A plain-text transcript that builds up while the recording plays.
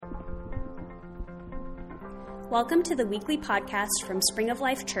Welcome to the weekly podcast from Spring of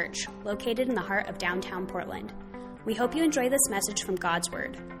Life Church, located in the heart of downtown Portland. We hope you enjoy this message from God's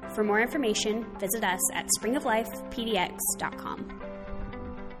Word. For more information, visit us at springoflifepdx.com.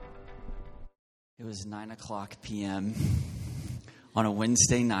 It was 9:00 p.m. on a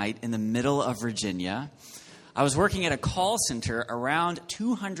Wednesday night in the middle of Virginia. I was working at a call center around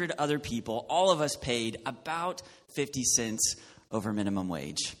 200 other people. All of us paid about 50 cents over minimum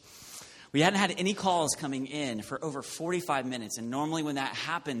wage. We hadn't had any calls coming in for over 45 minutes. And normally when that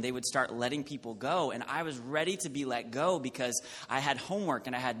happened, they would start letting people go. And I was ready to be let go because I had homework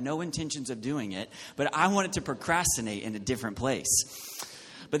and I had no intentions of doing it. But I wanted to procrastinate in a different place.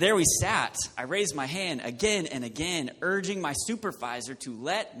 But there we sat. I raised my hand again and again, urging my supervisor to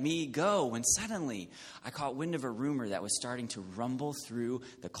let me go, when suddenly I caught wind of a rumor that was starting to rumble through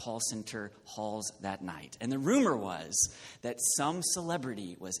the call center halls that night. And the rumor was that some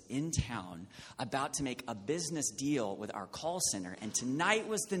celebrity was in town about to make a business deal with our call center, and tonight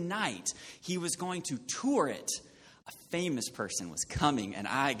was the night he was going to tour it. A famous person was coming, and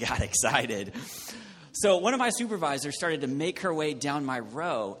I got excited. So one of my supervisors started to make her way down my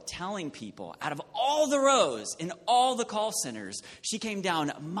row, telling people, out of all the rows in all the call centers, she came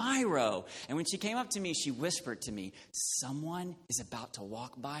down my row. And when she came up to me, she whispered to me, "Someone is about to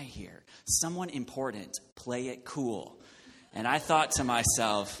walk by here. Someone important. Play it cool." And I thought to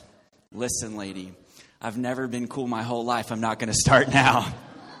myself, listen, lady, I've never been cool my whole life. I'm not going to start now.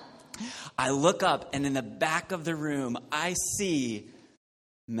 I look up, and in the back of the room, I see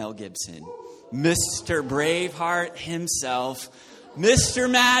Mel Gibson. Mr. Braveheart himself,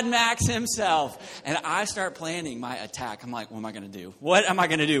 Mr. Mad Max himself. And I start planning my attack. I'm like, what am I going to do? What am I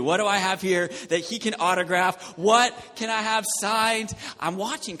going to do? What do I have here that he can autograph? What can I have signed? I'm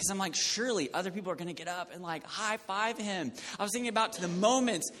watching because I'm like, surely other people are going to get up and like high five him. I was thinking about the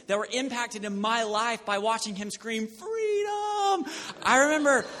moments that were impacted in my life by watching him scream, "Freedom!" I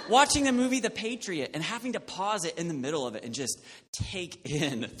remember watching the movie The Patriot and having to pause it in the middle of it and just take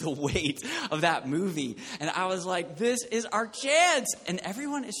in the weight of that movie. And I was like, this is our chance. And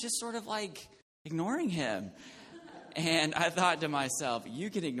everyone is just sort of like ignoring him. And I thought to myself, you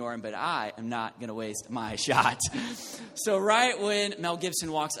can ignore him, but I am not going to waste my shot. So right when Mel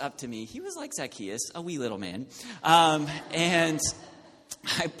Gibson walks up to me, he was like Zacchaeus, a wee little man. And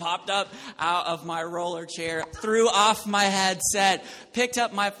I popped up out of my roller chair, threw off my headset, picked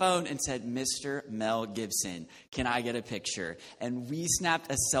up my phone and said, "Mr. Mel Gibson, can I get a picture?" And we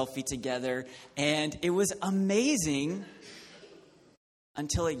snapped a selfie together, and it was amazing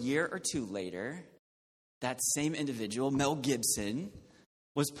until a year or two later, that same individual, Mel Gibson,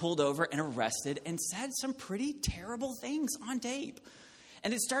 was pulled over and arrested and said some pretty terrible things on tape.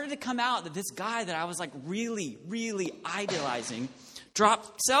 And it started to come out that this guy that I was like really, really idolizing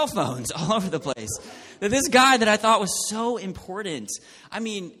dropped cell phones all over the place. That this guy that I thought was so important,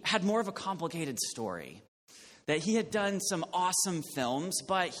 had more of a complicated story. That he had done some awesome films,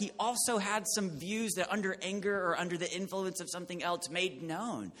 but he also had some views that under anger or under the influence of something else made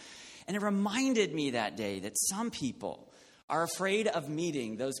known. And it reminded me that day that some people are afraid of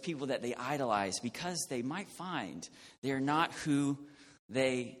meeting those people that they idolize because they might find they're not who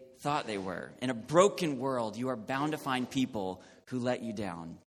they thought they were. In a broken world, you are bound to find people who let you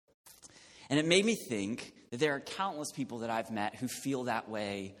down. And it made me think that there are countless people that I've met who feel that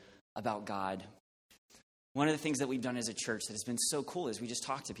way about God. One of the things that we've done as a church that has been so cool is we just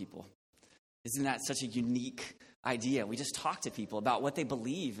talk to people. Isn't that such a unique idea? We just talk to people about what they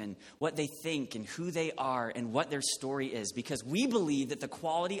believe and what they think and who they are and what their story is, because we believe that the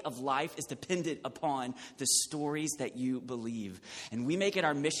quality of life is dependent upon the stories that you believe. And we make it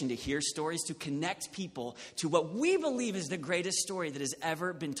our mission to hear stories, to connect people to what we believe is the greatest story that has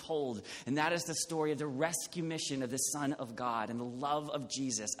ever been told. And that is the story of the rescue mission of the Son of God and the love of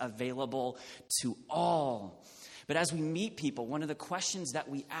Jesus available to all. But as we meet people, one of the questions that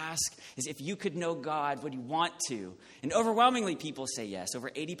we ask is, if you could know God, would you want to? And overwhelmingly, people say yes.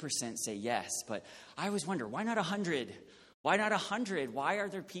 Over 80% say yes. But I always wonder, why not 100? Why not 100? Why are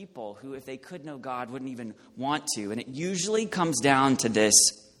there people who, if they could know God, wouldn't even want to? And it usually comes down to this.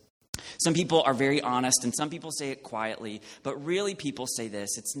 Some people are very honest, and some people say it quietly. But really, people say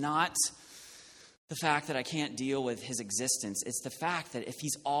this. It's not the fact that I can't deal with his existence. It's the fact that if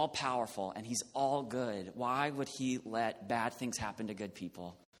he's all powerful and he's all good, why would he let bad things happen to good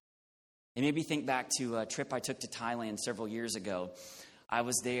people? It made me think back to a trip I took to Thailand several years ago. I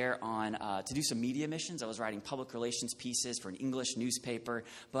was there to do some media missions. I was writing public relations pieces for an English newspaper.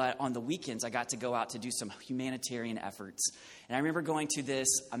 But on the weekends, I got to go out to do some humanitarian efforts. And I remember going to this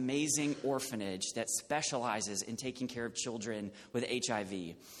amazing orphanage that specializes in taking care of children with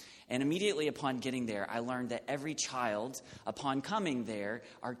HIV. And immediately upon getting there, I learned that every child, upon coming there,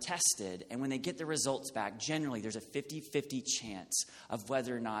 are tested. And when they get the results back, generally there's a 50-50 chance of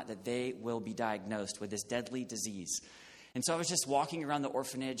whether or not that they will be diagnosed with this deadly disease. And so I was just walking around the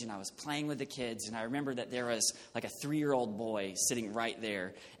orphanage, and I was playing with the kids, and I remember that there was like a 3-year-old boy sitting right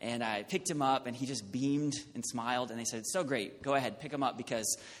there. And I picked him up, and he just beamed and smiled, and they said, "It's so great. Go ahead, pick him up,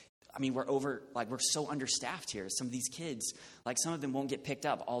 because we're so understaffed here. Some of these kids, some of them won't get picked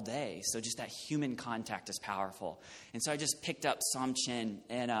up all day. So just that human contact is powerful." And so I just picked up Sam Chin,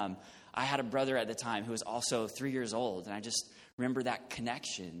 and I had a brother at the time who was also 3 years old. And I just remember that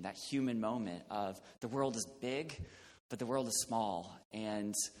connection, that human moment of the world is big, but the world is small.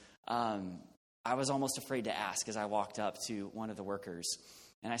 And I was almost afraid to ask as I walked up to one of the workers.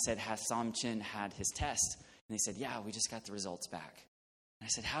 And I said, "Has Sam Chin had his test?" And they said, "Yeah, we just got the results back." And I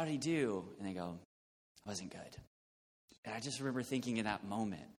said, "How did he do?" And they go, "It wasn't good." And I just remember thinking in that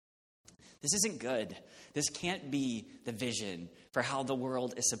moment, this isn't good. This can't be the vision for how the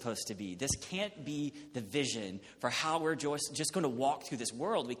world is supposed to be. This can't be the vision for how we're just going to walk through this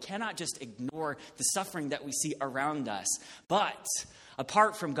world. We cannot just ignore the suffering that we see around us. But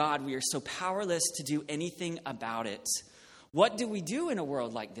apart from God, we are so powerless to do anything about it. What do we do in a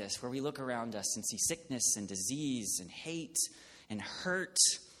world like this, where we look around us and see sickness and disease and hate and hurt?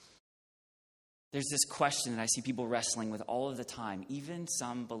 There's this question that I see people wrestling with all of the time, even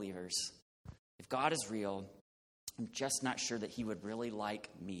some believers. If God is real, I'm just not sure that he would really like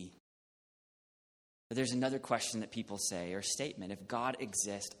me. But there's another question that people say, or statement. If God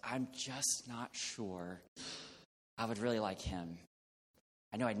exists, I'm just not sure I would really like him.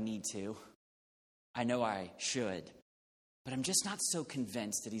 I know I need to. I know I should. But I'm just not so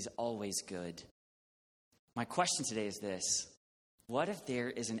convinced that he's always good. My question today is this. What if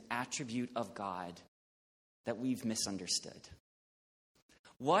there is an attribute of God that we've misunderstood?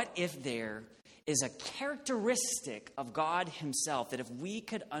 What if there is a characteristic of God himself that if we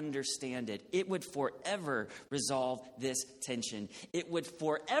could understand it, it would forever resolve this tension? It would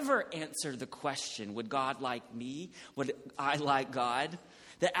forever answer the question, would God like me? Would I like God?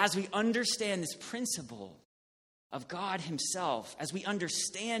 That as we understand this principle of God himself, as we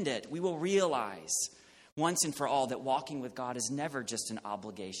understand it, we will realize once and for all that walking with God is never just an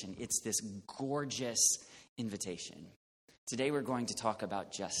obligation. It's this gorgeous invitation. Today we're going to talk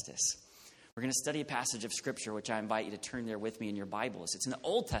about justice. We're going to study a passage of Scripture, which I invite you to turn there with me in your Bibles. It's in the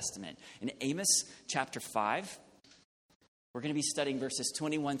Old Testament, in Amos chapter 5. We're going to be studying verses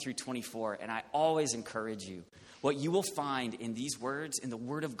 21 through 24, and I always encourage you. What you will find in these words, in the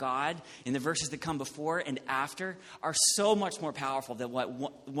Word of God, in the verses that come before and after, are so much more powerful than what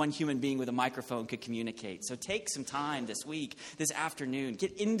one human being with a microphone could communicate. So take some time this week, this afternoon,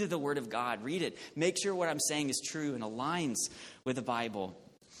 get into the Word of God, read it, make sure what I'm saying is true and aligns with the Bible.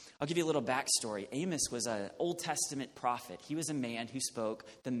 I'll give you a little backstory. Amos was an Old Testament prophet. He was a man who spoke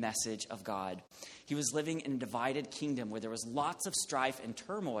the message of God. He was living in a divided kingdom where there was lots of strife and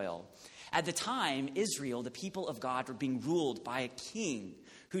turmoil. At the time, Israel, the people of God, were being ruled by a king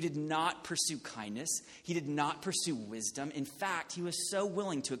who did not pursue kindness. He did not pursue wisdom. In fact, he was so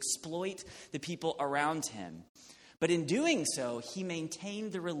willing to exploit the people around him. But in doing so, he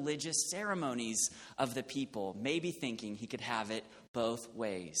maintained the religious ceremonies of the people, maybe thinking he could have it both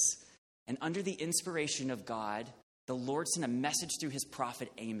ways. And under the inspiration of God, the Lord sent a message through his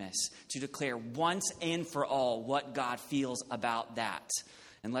prophet Amos to declare once and for all what God feels about that.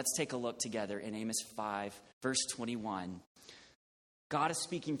 And let's take a look together in Amos 5, verse 21. God is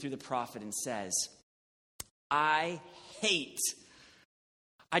speaking through the prophet and says, I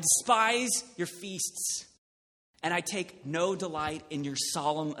despise your feasts, and I take no delight in your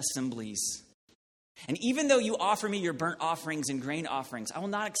solemn assemblies. And even though you offer me your burnt offerings and grain offerings, I will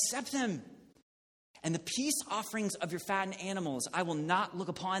not accept them. And the peace offerings of your fattened animals, I will not look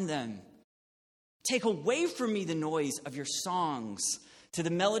upon them. Take away from me the noise of your songs. To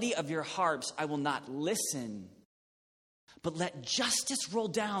the melody of your harps, I will not listen. But let justice roll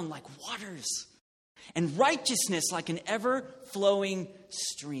down like waters, and righteousness like an ever-flowing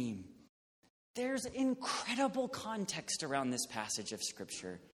stream. There's incredible context around this passage of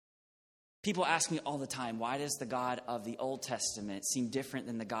Scripture. People ask me all the time, why does the God of the Old Testament seem different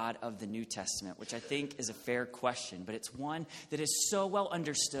than the God of the New Testament? Which I think is a fair question, but it's one that is so well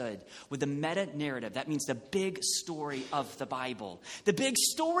understood with the meta-narrative. That means the big story of the Bible. The big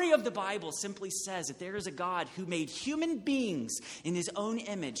story of the Bible simply says that there is a God who made human beings in his own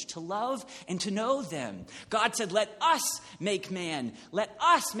image to love and to know them. God said, let us make man. Let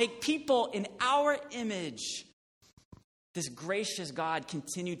us make people in our image. this gracious God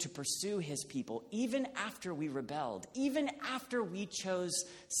continued to pursue his people even after we rebelled, even after we chose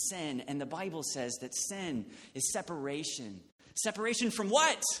sin. And the Bible says that sin is separation. Separation from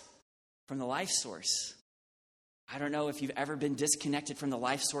what? From the life source. I don't know if you've ever been disconnected from the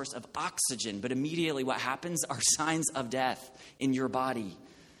life source of oxygen, but immediately what happens are signs of death in your body.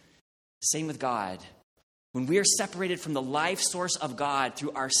 Same with God. When we are separated from the life source of God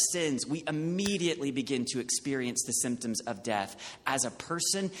through our sins, we immediately begin to experience the symptoms of death as a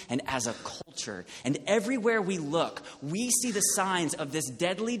person and as a culture. And everywhere we look, we see the signs of this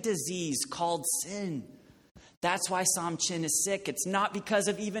deadly disease called sin. That's why Sam Chin is sick. It's not because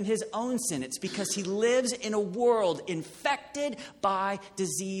of even his own sin. It's because he lives in a world infected by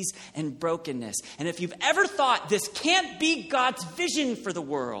disease and brokenness. And if you've ever thought this can't be God's vision for the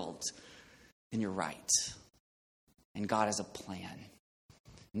world, then you're right. And God has a plan.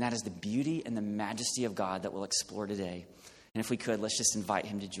 And that is the beauty and the majesty of God that we'll explore today. And if we could, let's just invite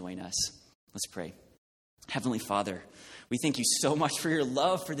him to join us. Let's pray. Heavenly Father, we thank you so much for your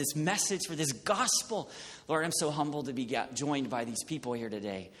love, for this message, for this gospel. Lord, I'm so humbled to be joined by these people here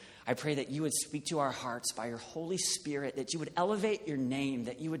today. I pray that you would speak to our hearts by your Holy Spirit, that you would elevate your name,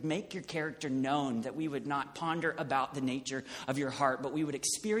 that you would make your character known, that we would not ponder about the nature of your heart, but we would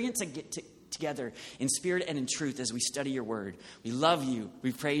experience and get together in spirit and in truth as we study your word. We love you.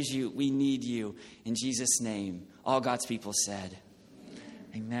 We praise you. We need you. In Jesus' name, all God's people said,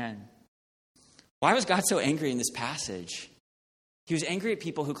 Amen. Why was God so angry in this passage? He was angry at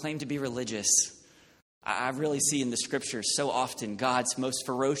people who claimed to be religious. I really see in the scriptures so often God's most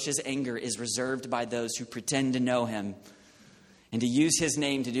ferocious anger is reserved by those who pretend to know him and to use his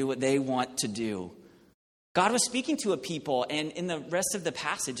name to do what they want to do. God was speaking to a people, and in the rest of the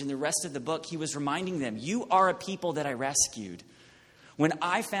passage, in the rest of the book, he was reminding them, you are a people that I rescued. When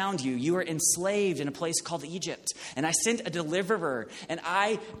I found you, you were enslaved in a place called Egypt, and I sent a deliverer, and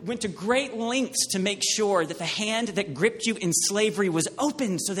I went to great lengths to make sure that the hand that gripped you in slavery was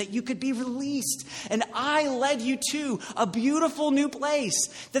opened so that you could be released. And I led you to a beautiful new place.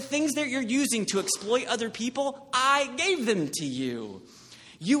 The things that you're using to exploit other people, I gave them to you.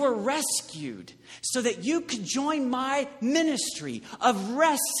 You were rescued so that you could join my ministry of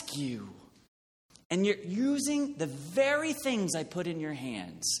rescue. And you're using the very things I put in your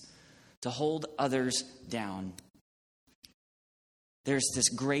hands to hold others down. There's this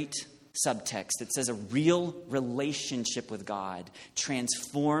great subtext that says a real relationship with God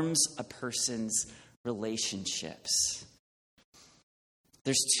transforms a person's relationships.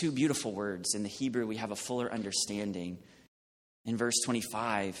 There's two beautiful words. In the Hebrew, we have a fuller understanding. In verse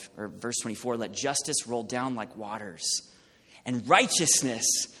 25 or verse 24, let justice roll down like waters and righteousness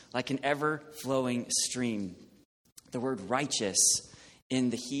like an ever-flowing stream. The word righteous in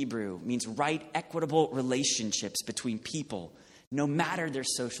the Hebrew means right, equitable relationships between people, no matter their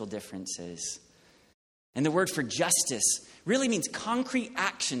social differences. And the word for justice really means concrete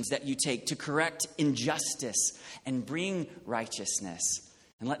actions that you take to correct injustice and bring righteousness.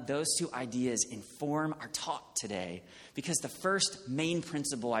 And let those two ideas inform our talk today, because the first main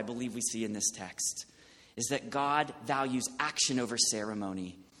principle I believe we see in this text is that God values action over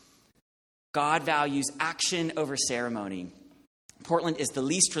ceremony. God values action over ceremony. Portland is the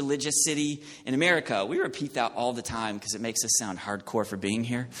least religious city in America. We repeat that all the time because it makes us sound hardcore for being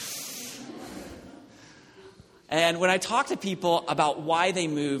here. And when I talk to people about why they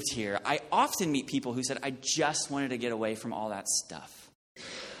moved here, I often meet people who said, I just wanted to get away from all that stuff.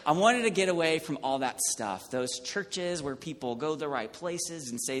 I wanted to get away from all that stuff. Those churches where people go the right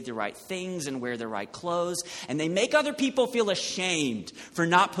places and say the right things and wear the right clothes. And they make other people feel ashamed for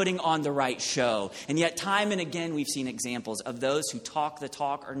not putting on the right show. And yet time and again we've seen examples of those who talk the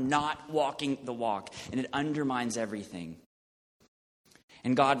talk are not walking the walk. And it undermines everything.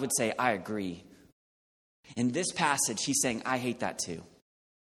 And God would say, I agree. In this passage, he's saying, I hate that too.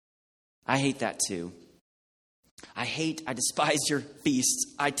 I hate that too. I despise your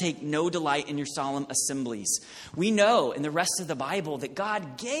feasts. I take no delight in your solemn assemblies. We know in the rest of the Bible that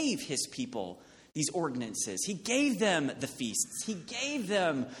God gave his people these ordinances. He gave them the feasts. He gave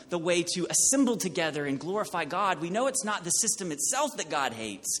them the way to assemble together and glorify God. We know it's not the system itself that God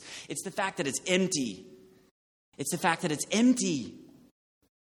hates. It's the fact that it's empty. It's the fact that it's empty.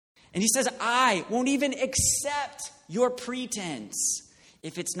 And he says, I won't even accept your pretense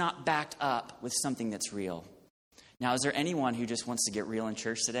if it's not backed up with something that's real. Now, is there anyone who just wants to get real in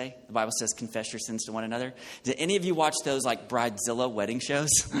church today? The Bible says, confess your sins to one another. Did any of you watch those like Bridezilla wedding shows?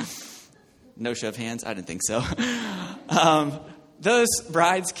 No show of hands? I didn't think so. those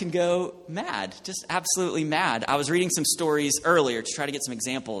brides can go mad, just absolutely mad. I was reading some stories earlier to try to get some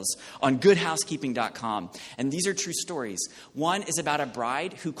examples on goodhousekeeping.com. And these are true stories. One is about a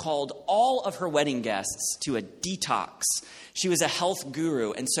bride who called all of her wedding guests to a detox. She was a health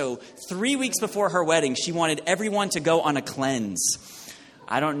guru. And so 3 weeks before her wedding, she wanted everyone to go on a cleanse.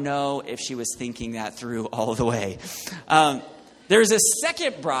 I don't know if she was thinking that through all the way. There's a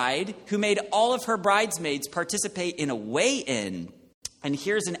second bride who made all of her bridesmaids participate in a weigh-in. And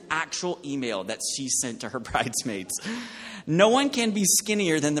here's an actual email that she sent to her bridesmaids. No one can be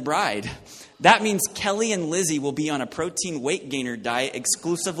skinnier than the bride. That means Kelly and Lizzie will be on a protein weight gainer diet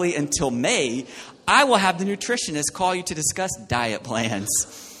exclusively until May. I will have the nutritionist call you to discuss diet plans.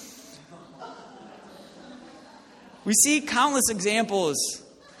 We see countless examples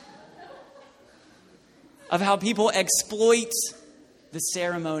of how people exploit the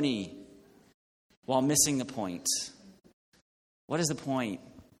ceremony while missing the point. What is the point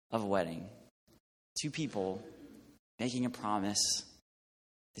of a wedding? Two people making a promise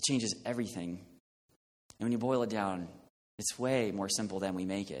that changes everything. And when you boil it down, it's way more simple than we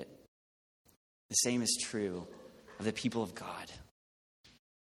make it. The same is true of the people of God.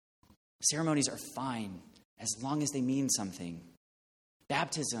 Ceremonies are fine as long as they mean something.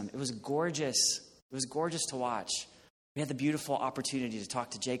 Baptism, it was gorgeous. It was gorgeous to watch. We had the beautiful opportunity to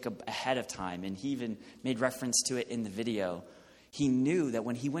talk to Jacob ahead of time, and he even made reference to it in the video. He knew that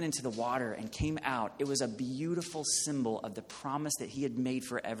when he went into the water and came out, it was a beautiful symbol of the promise that he had made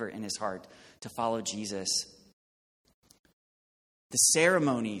forever in his heart to follow Jesus. The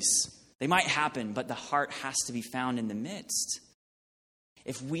ceremonies, they might happen, but the heart has to be found in the midst.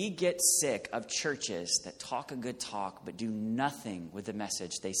 If we get sick of churches that talk a good talk but do nothing with the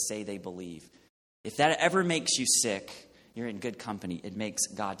message they say they believe, if that ever makes you sick, you're in good company. It makes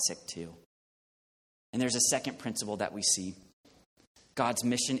God sick too. And there's a second principle that we see. God's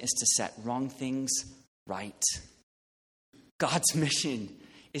mission is to set wrong things right. God's mission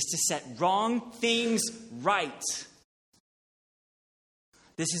is to set wrong things right.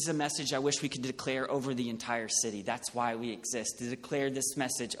 This is a message I wish we could declare over the entire city. That's why we exist, to declare this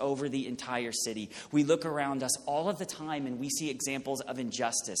message over the entire city. We look around us all of the time and we see examples of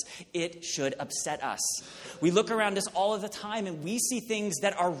injustice. It should upset us. We look around us all of the time and we see things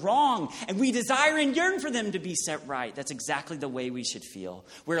that are wrong and we desire and yearn for them to be set right. That's exactly the way we should feel.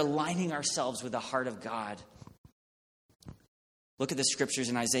 We're aligning ourselves with the heart of God. Look at the scriptures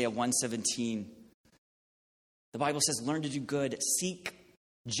in Isaiah 1:17. The Bible says, learn to do good, seek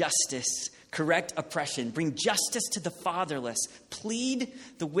justice, correct oppression, bring justice to the fatherless, plead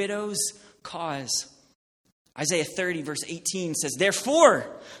the widow's cause. Isaiah 30 verse 18 says, therefore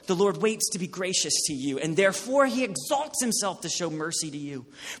the Lord waits to be gracious to you, and therefore he exalts himself to show mercy to you.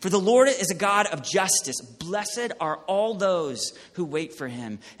 For the Lord is a God of justice. Blessed are all those who wait for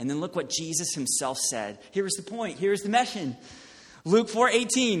him. And then look what Jesus himself said. Here's the point. Here's the mission. Luke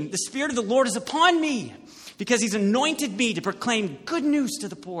 4:18, the Spirit of the Lord is upon me, because he's anointed me to proclaim good news to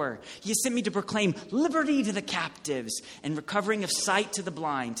the poor. He has sent me to proclaim liberty to the captives and recovering of sight to the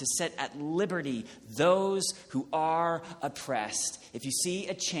blind, to set at liberty those who are oppressed. If you see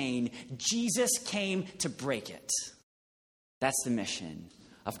a chain, Jesus came to break it. That's the mission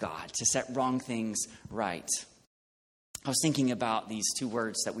of God, to set wrong things right. I was thinking about these two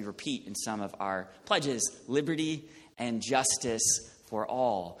words that we repeat in some of our pledges, liberty and justice for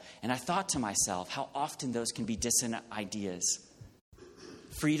all. And I thought to myself how often those can be dissonant ideas.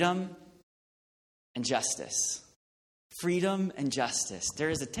 Freedom and justice. Freedom and justice. There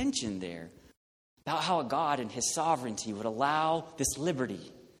is a tension there about how a God in his sovereignty would allow this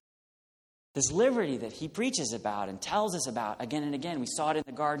liberty that he preaches about and tells us about again and again. We saw it in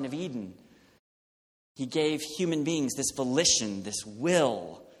the Garden of Eden. He gave human beings this volition, this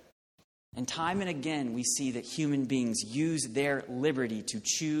will. And time and again, we see that human beings use their liberty to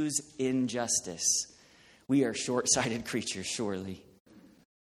choose injustice. We are short-sighted creatures, surely.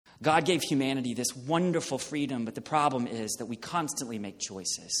 God gave humanity this wonderful freedom, but the problem is that we constantly make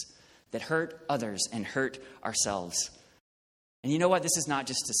choices that hurt others and hurt ourselves. And you know what? This is not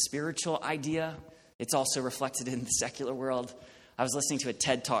just a spiritual idea. It's also reflected in the secular world. I was listening to a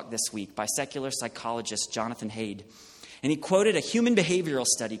TED Talk this week by secular psychologist Jonathan Haidt. And he quoted a human behavioral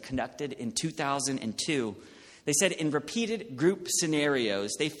study conducted in 2002. They said in repeated group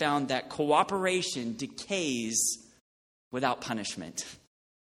scenarios, they found that cooperation decays without punishment.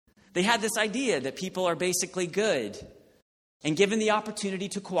 They had this idea that people are basically good. And given the opportunity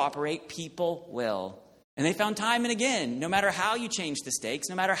to cooperate, people will. And they found time and again, no matter how you change the stakes,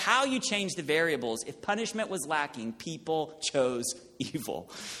 no matter how you change the variables, if punishment was lacking, people chose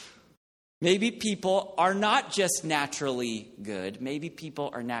evil. Maybe people are not just naturally good. Maybe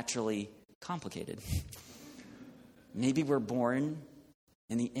people are naturally complicated. Maybe we're born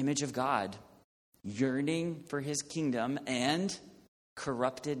in the image of God, yearning for his kingdom and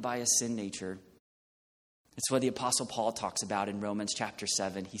corrupted by a sin nature. It's what the Apostle Paul talks about in Romans chapter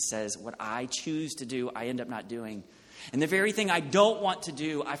 7. He says, what I choose to do, I end up not doing. And the very thing I don't want to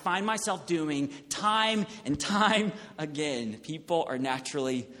do, I find myself doing time and time again. People are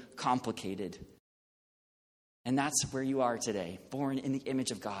naturally complicated. And that's where you are today, born in the image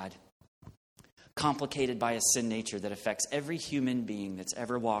of God, complicated by a sin nature that affects every human being that's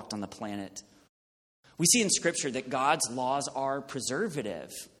ever walked on the planet. We see in Scripture that God's laws are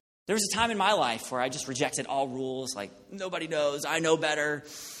preservative. There was a time in my life where I just rejected all rules, like nobody knows, I know better.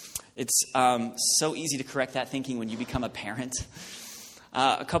 It's so easy to correct that thinking when you become a parent.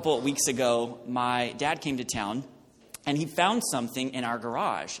 A couple of weeks ago, my dad came to town, and he found something in our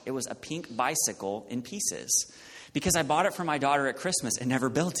garage. It was a pink bicycle in pieces, because I bought it for my daughter at Christmas and never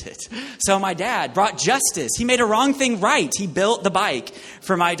built it. So my dad brought justice. He made a wrong thing right. He built the bike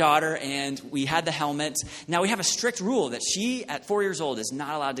for my daughter, and we had the helmet. Now we have a strict rule that she, at 4 years old, is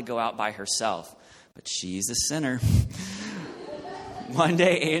not allowed to go out by herself. But she's a sinner. One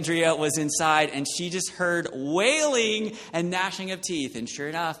day, Andrea was inside, and she just heard wailing and gnashing of teeth. And sure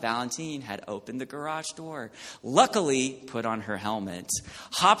enough, Valentine had opened the garage door. Luckily, put on her helmet,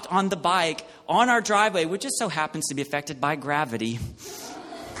 hopped on the bike on our driveway, which just so happens to be affected by gravity.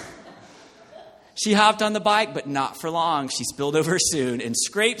 She hopped on the bike, but not for long. She spilled over soon, and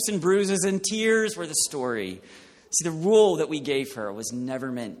scrapes and bruises and tears were the story. See, the rule that we gave her was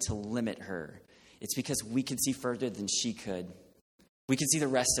never meant to limit her. It's because we could see further than she could. We could see the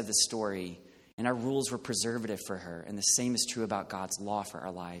rest of the story, and our rules were preservative for her. And the same is true about God's law for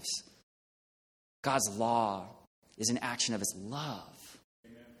our lives. God's law is an action of his love,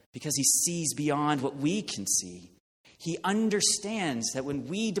 because he sees beyond what we can see. He understands that when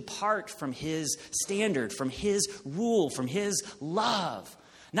we depart from his standard, from his rule, from his love,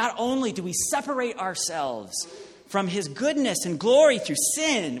 not only do we separate ourselves from his goodness and glory through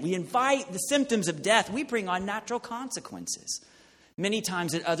sin, we invite the symptoms of death, we bring on natural consequences. Many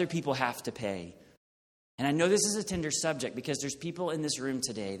times that other people have to pay. And I know this is a tender subject because there's people in this room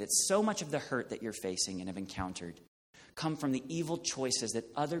today that so much of the hurt that you're facing and have encountered come from the evil choices that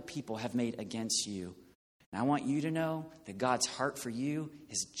other people have made against you. And I want you to know that God's heart for you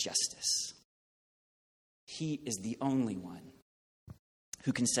is justice. He is the only one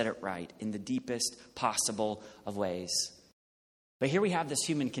who can set it right in the deepest possible of ways. But here we have this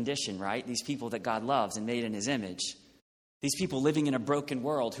human condition, right? These people that God loves and made in his image. These people living in a broken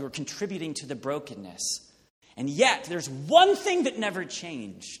world who are contributing to the brokenness. And yet, there's one thing that never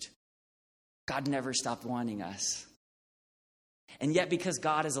changed. God never stopped wanting us. And yet, because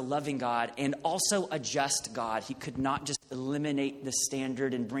God is a loving God and also a just God, he could not just eliminate the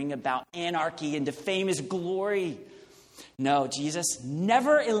standard and bring about anarchy and defame his glory. No, Jesus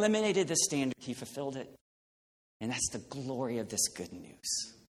never eliminated the standard. He fulfilled it. And that's the glory of this good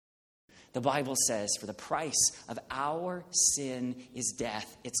news. The Bible says, for the price of our sin is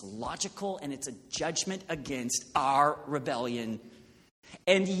death. It's logical and it's a judgment against our rebellion.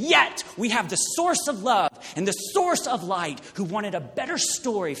 And yet we have the source of love and the source of light who wanted a better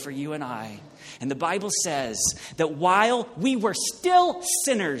story for you and I. And the Bible says that while we were still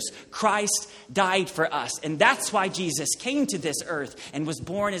sinners, Christ died for us. And that's why Jesus came to this earth and was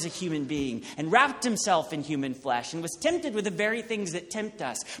born as a human being and wrapped himself in human flesh and was tempted with the very things that tempt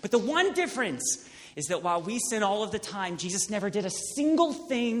us. But the one difference is that while we sin all of the time, Jesus never did a single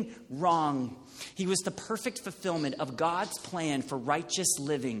thing wrong. He was the perfect fulfillment of God's plan for righteous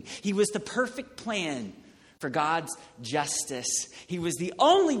living. He was the perfect plan for God's justice. He was the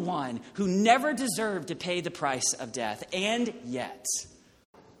only one who never deserved to pay the price of death. And yet,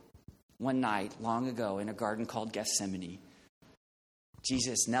 one night, long ago, in a garden called Gethsemane,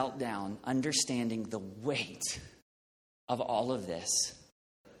 Jesus knelt down, understanding the weight of all of this.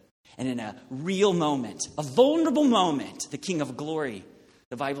 And in a real moment, a vulnerable moment, the King of Glory,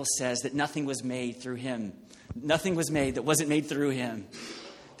 the Bible says that nothing was made through him. Nothing was made that wasn't made through him.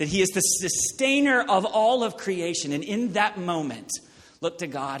 That he is the sustainer of all of creation. And in that moment, looked to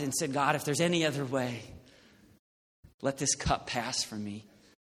God and said, God, if there's any other way, let this cup pass from me.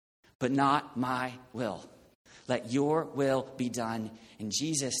 But not my will. Let your will be done. And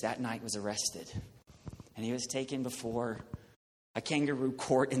Jesus that night was arrested. And he was taken before a kangaroo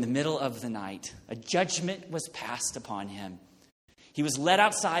court in the middle of the night. A judgment was passed upon him. He was led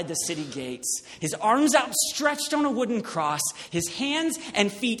outside the city gates, his arms outstretched on a wooden cross, his hands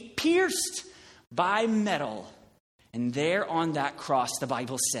and feet pierced by metal, And there on that cross, the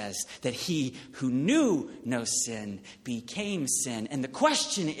Bible says that he who knew no sin became sin. And the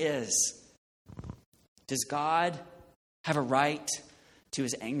question is, does God have a right to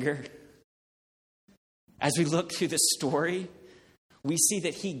his anger? As we look through the story, we see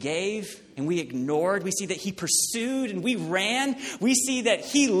that he gave and we ignored. We see that he pursued and we ran. We see that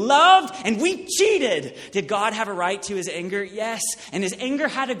he loved and we cheated. Did God have a right to his anger? Yes. And his anger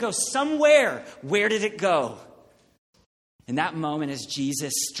had to go somewhere. Where did it go? In that moment, as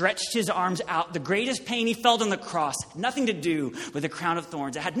Jesus stretched his arms out, the greatest pain he felt on the cross had nothing to do with the crown of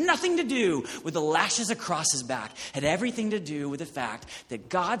thorns. It had nothing to do with the lashes across his back. It had everything to do with the fact that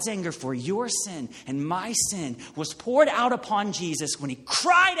God's anger for your sin and my sin was poured out upon Jesus when he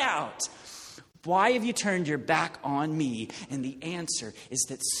cried out, "Why have you turned your back on me?" And the answer is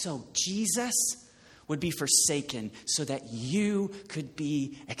that so Jesus would be forsaken so that you could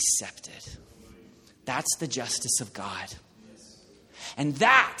be accepted. That's the justice of God. And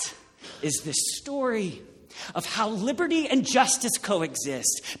that is the story of how liberty and justice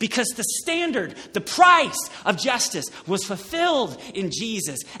coexist, because the standard, the price of justice was fulfilled in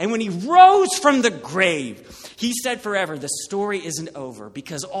Jesus. And when he rose from the grave, he said forever, the story isn't over,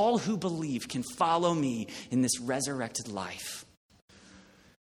 because all who believe can follow me in this resurrected life.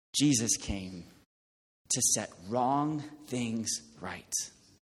 Jesus came to set wrong things right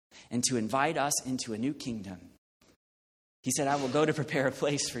and to invite us into a new kingdom. He said, I will go to prepare a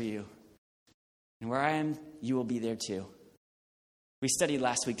place for you. And where I am, you will be there too. We studied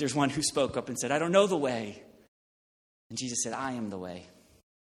last week. There's one who spoke up and said, I don't know the way. And Jesus said, I am the way.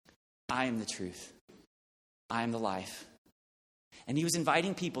 I am the truth. I am the life. And he was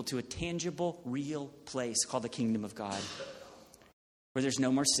inviting people to a tangible, real place called the kingdom of God, where there's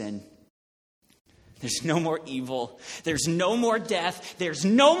no more sin. There's no more evil. There's no more death. There's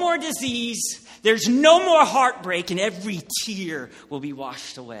no more disease. There's no more heartbreak, and every tear will be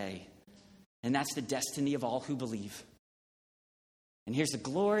washed away. And that's the destiny of all who believe. And here's the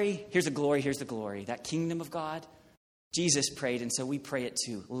glory. Here's the glory. Here's the glory. That kingdom of God, Jesus prayed, and so we pray it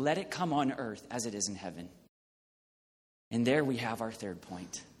too. Let it come on earth as it is in heaven. And there we have our third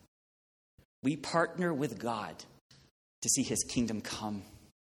point. We partner with God to see his kingdom come.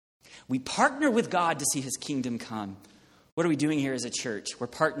 We partner with God to see his kingdom come. What are we doing here as a church? We're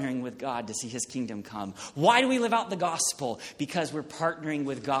partnering with God to see his kingdom come. Why do we live out the gospel? Because we're partnering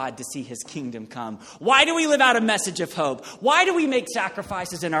with God to see his kingdom come. Why do we live out a message of hope? Why do we make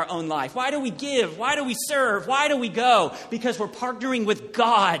sacrifices in our own life? Why do we give? Why do we serve? Why do we go? Because we're partnering with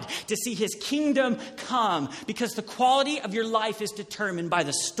God to see his kingdom come. Because the quality of your life is determined by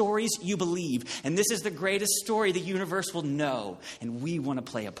the stories you believe. And this is the greatest story the universe will know. And we want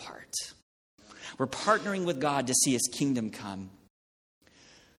to play a part. We're partnering with God to see his kingdom come.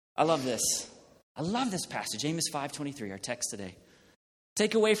 I love this. I love this passage. Amos 5:23, our text today.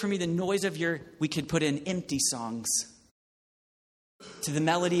 Take away from me the noise of we could put in empty songs. To the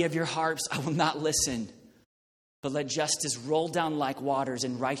melody of your harps, I will not listen. But let justice roll down like waters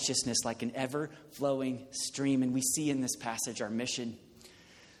and righteousness like an ever-flowing stream. And we see in this passage our mission.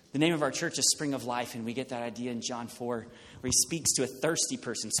 The name of our church is Spring of Life, and we get that idea in John 4, where he speaks to a thirsty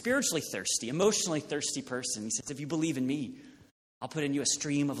person, spiritually thirsty, emotionally thirsty person. He says, if you believe in me, I'll put in you a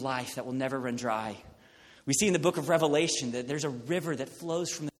stream of life that will never run dry. We see in the book of Revelation that there's a river that flows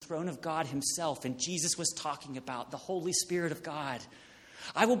from the throne of God himself, and Jesus was talking about the Holy Spirit of God.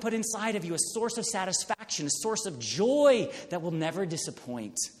 I will put inside of you a source of satisfaction, a source of joy that will never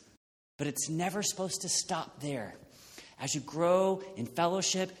disappoint. But it's never supposed to stop there. As you grow in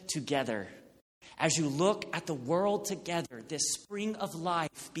fellowship together, as you look at the world together, this spring of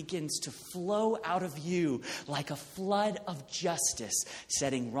life begins to flow out of you like a flood of justice,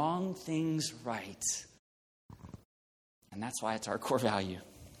 setting wrong things right. And that's why it's our core value.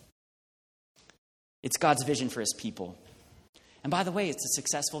 It's God's vision for his people. And by the way, it's a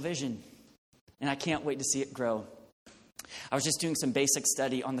successful vision. And I can't wait to see it grow. I was just doing some basic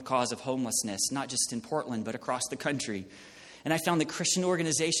study on the cause of homelessness, not just in Portland, but across the country. And I found that Christian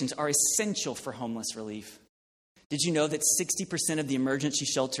organizations are essential for homeless relief. Did you know that 60% of the emergency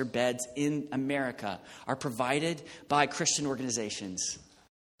shelter beds in America are provided by Christian organizations?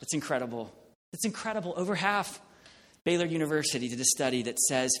 That's incredible. That's incredible. Over half. Baylor University did a study that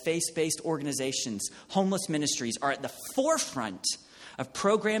says faith-based organizations, homeless ministries, are at the forefront of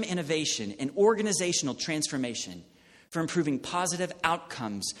program innovation and organizational transformation for improving positive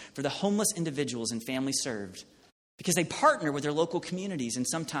outcomes for the homeless individuals and families served. Because they partner with their local communities, and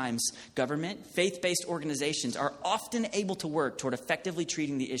sometimes government, faith-based organizations are often able to work toward effectively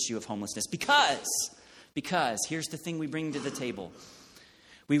treating the issue of homelessness. Because here's the thing we bring to the table.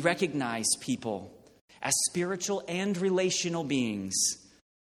 We recognize people as spiritual and relational beings,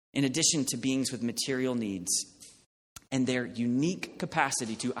 in addition to beings with material needs, and their unique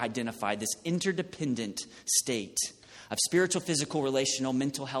capacity to identify this interdependent state of spiritual, physical, relational,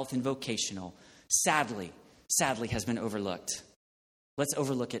 mental health, and vocational, sadly has been overlooked. Let's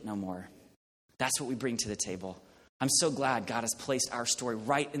overlook it no more. That's what we bring to the table. I'm so glad God has placed our story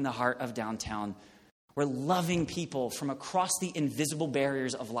right in the heart of downtown, where loving people from across the invisible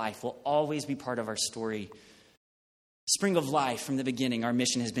barriers of life will always be part of our story. Spring of Life, from the beginning, our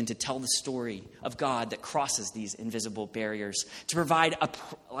mission has been to tell the story of God that crosses these invisible barriers, to provide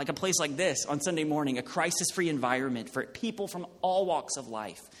a place like this on Sunday morning, a crisis-free environment for people from all walks of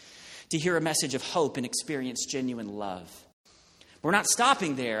life, to hear a message of hope and experience genuine love. We're not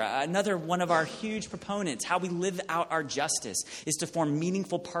stopping there. Another one of our huge proponents, how we live out our justice, is to form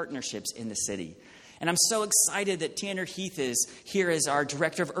meaningful partnerships in the city. And I'm so excited that Tanner Heath is here as our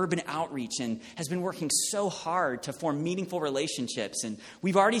Director of Urban Outreach and has been working so hard to form meaningful relationships. And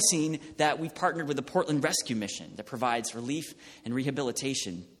we've already seen that we've partnered with the Portland Rescue Mission that provides relief and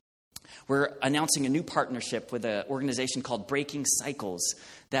rehabilitation. We're announcing a new partnership with an organization called Breaking Cycles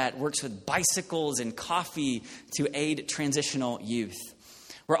that works with bicycles and coffee to aid transitional youth.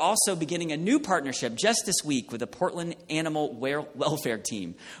 We're also beginning a new partnership just this week with the Portland Animal Welfare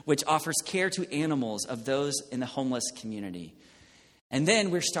Team, which offers care to animals of those in the homeless community. And then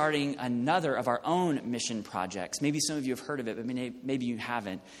we're starting another of our own mission projects. Maybe some of you have heard of it, but maybe you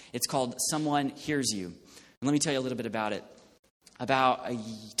haven't. It's called Someone Hears You. And let me tell you a little bit about it. About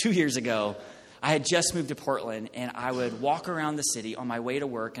 2 years ago, I had just moved to Portland, and I would walk around the city on my way to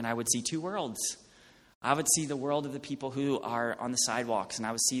work, and I would see two worlds. I would see the world of the people who are on the sidewalks, and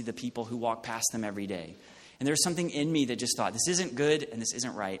I would see the people who walk past them every day. And there was something in me that just thought, this isn't good and this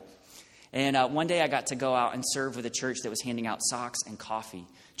isn't right. And one day I got to go out and serve with a church that was handing out socks and coffee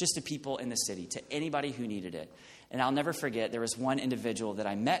just to people in the city, to anybody who needed it. And I'll never forget, there was one individual that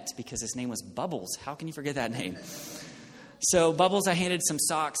I met because his name was Bubbles. How can you forget that name? So Bubbles, I handed some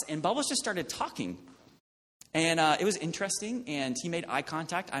socks, and Bubbles just started talking. And it was interesting, and he made eye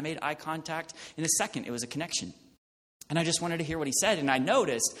contact. I made eye contact. In a second, it was a connection. And I just wanted to hear what he said. And I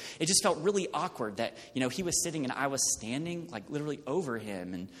noticed it just felt really awkward that, he was sitting and I was standing like literally over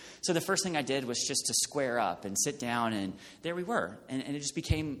him. And so the first thing I did was just to square up and sit down. And there we were. And it just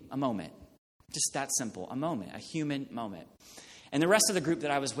became a moment. Just that simple, a moment, a human moment. And the rest of the group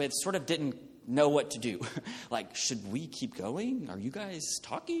that I was with sort of didn't know what to do. Like, should we keep going? Are you guys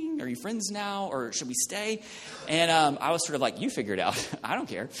talking? Are you friends now? Or should we stay? And I was sort of like, you figure it out. I don't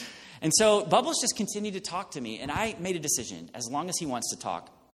care. And so Bubbles just continued to talk to me. And I made a decision. As long as he wants to talk,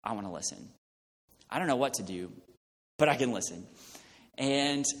 I want to listen. I don't know what to do, but I can listen.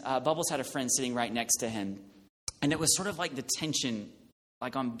 And Bubbles had a friend sitting right next to him. And it was sort of like the tension,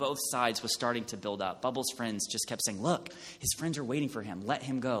 like on both sides, was starting to build up. Bubbles' friends just kept saying, look, his friends are waiting for him. Let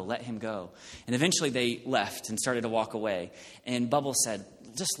him go. Let him go. And eventually they left and started to walk away. And Bubbles said,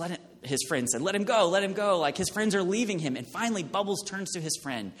 just let him. His friend said, let him go. Let him go. Like his friends are leaving him. And finally, Bubbles turns to his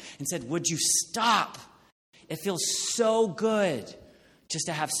friend and said, would you stop? It feels so good just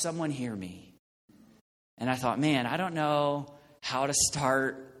to have someone hear me. And I thought, man, I don't know how to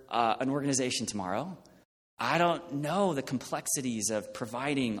start an organization tomorrow. I don't know the complexities of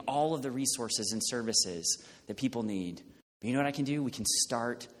providing all of the resources and services that people need. But you know what I can do? We can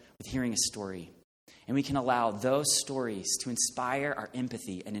start with hearing a story. And we can allow those stories to inspire our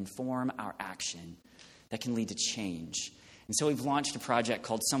empathy and inform our action that can lead to change. And so we've launched a project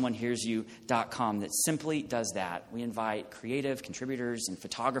called someonehearsyou.com that simply does that. We invite creative contributors and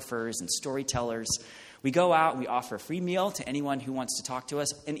photographers and storytellers. We go out and we offer a free meal to anyone who wants to talk to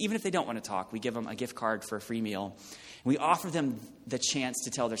us. And even if they don't want to talk, we give them a gift card for a free meal. And we offer them the chance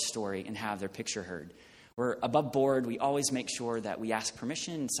to tell their story and have their picture heard. We're above board. We always make sure that we ask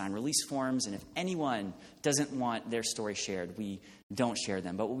permission, sign release forms, and if anyone doesn't want their story shared, we don't share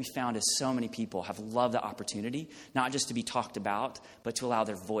them. But what we found is so many people have loved the opportunity, not just to be talked about, but to allow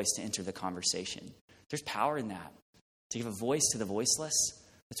their voice to enter the conversation. There's power in that. To give a voice to the voiceless,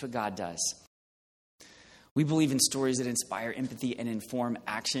 that's what God does. We believe in stories that inspire empathy and inform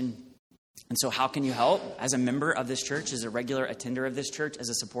action. And so how can you help? As a member of this church, as a regular attender of this church, as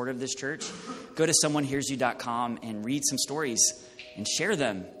a supporter of this church, go to someonehearsyou.com and read some stories and share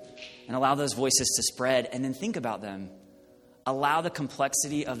them and allow those voices to spread and then think about them. Allow the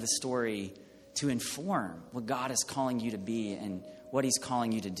complexity of the story to inform what God is calling you to be and what he's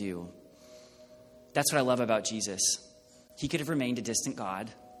calling you to do. That's what I love about Jesus. He could have remained a distant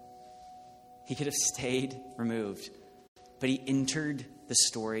God. He could have stayed removed, but he entered the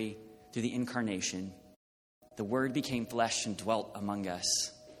story through the incarnation. The Word became flesh and dwelt among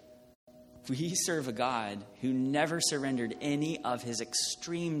us. We serve a God who never surrendered any of his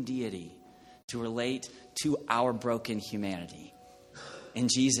extreme deity to relate to our broken humanity. In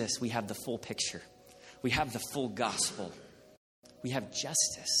Jesus, we have the full picture. We have the full gospel. We have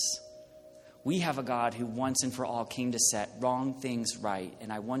justice. We have a God who once and for all came to set wrong things right.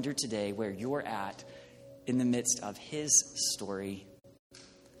 And I wonder today where you're at in the midst of his story.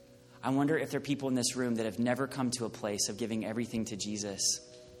 I wonder if there are people in this room that have never come to a place of giving everything to Jesus.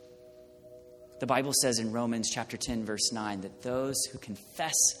 The Bible says in Romans chapter 10, verse 9, that those who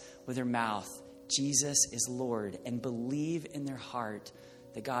confess with their mouth Jesus is Lord and believe in their heart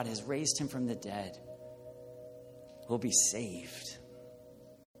that God has raised him from the dead will be saved.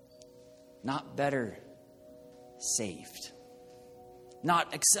 Not better, saved.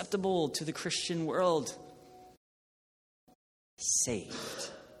 Not acceptable to the Christian world, saved.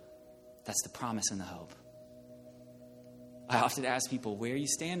 That's the promise and the hope. I often ask people, where you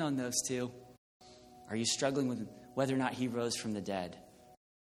stand on those two? Are you struggling with whether or not he rose from the dead?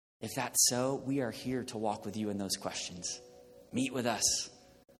 If that's so, we are here to walk with you in those questions. Meet with us.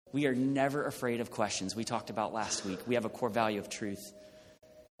 We are never afraid of questions. We talked about last week. We have a core value of truth.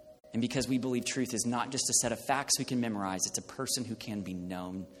 And because we believe truth is not just a set of facts we can memorize, it's a person who can be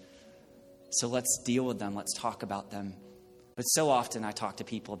known. So let's deal with them. Let's talk about them. But so often I talk to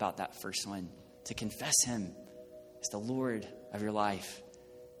people about that first one, to confess him as the Lord of your life.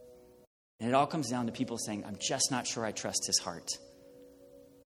 And it all comes down to people saying, I'm just not sure I trust his heart.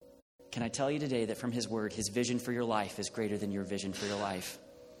 Can I tell you today that from his word, his vision for your life is greater than your vision for your life?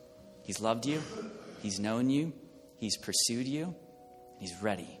 He's loved you. He's known you. He's pursued you. He's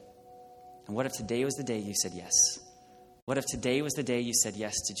ready. And what if today was the day you said yes? What if today was the day you said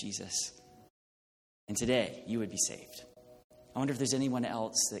yes to Jesus? And today you would be saved. I wonder if there's anyone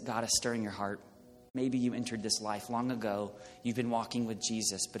else that God is stirring your heart. Maybe you entered this life long ago. You've been walking with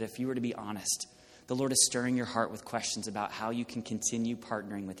Jesus. But if you were to be honest, the Lord is stirring your heart with questions about how you can continue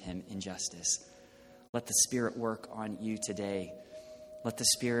partnering with him in justice. Let the Spirit work on you today. Let the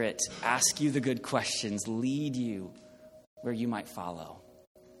Spirit ask you the good questions, lead you where you might follow,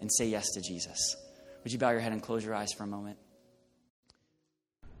 and say yes to Jesus. Would you bow your head and close your eyes for a moment?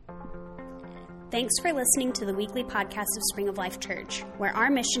 Thanks for listening to the weekly podcast of Spring of Life Church, where our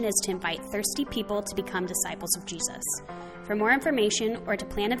mission is to invite thirsty people to become disciples of Jesus. For more information or to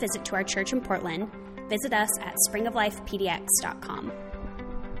plan a visit to our church in Portland, visit us at springoflifepdx.com.